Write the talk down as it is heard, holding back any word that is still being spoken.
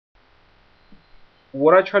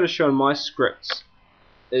what I try to show in my scripts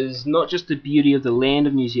is not just the beauty of the land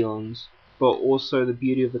of New Zealand, but also the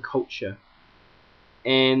beauty of the culture,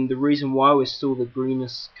 and the reason why we're still the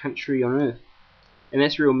greenest country on earth. And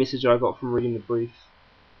that's the real message I got from reading the brief.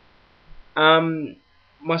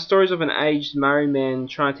 My story is of an aged Maori man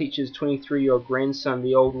trying to teach his 23-year-old grandson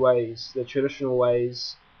the old ways, the traditional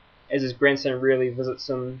ways, as his grandson rarely visits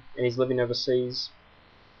him and he's living overseas.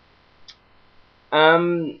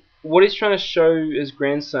 What he's trying to show his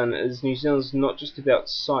grandson is New Zealand's not just about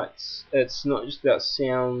sights, it's not just about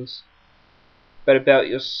sounds, but about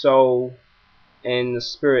your soul and the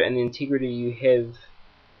spirit and the integrity you have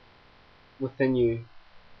within you.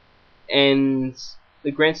 And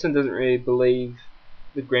the grandson doesn't really believe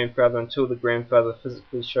the grandfather until the grandfather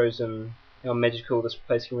physically shows him how magical this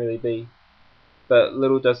place can really be. But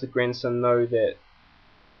little does the grandson know that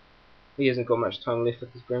he hasn't got much time left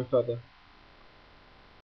with his grandfather.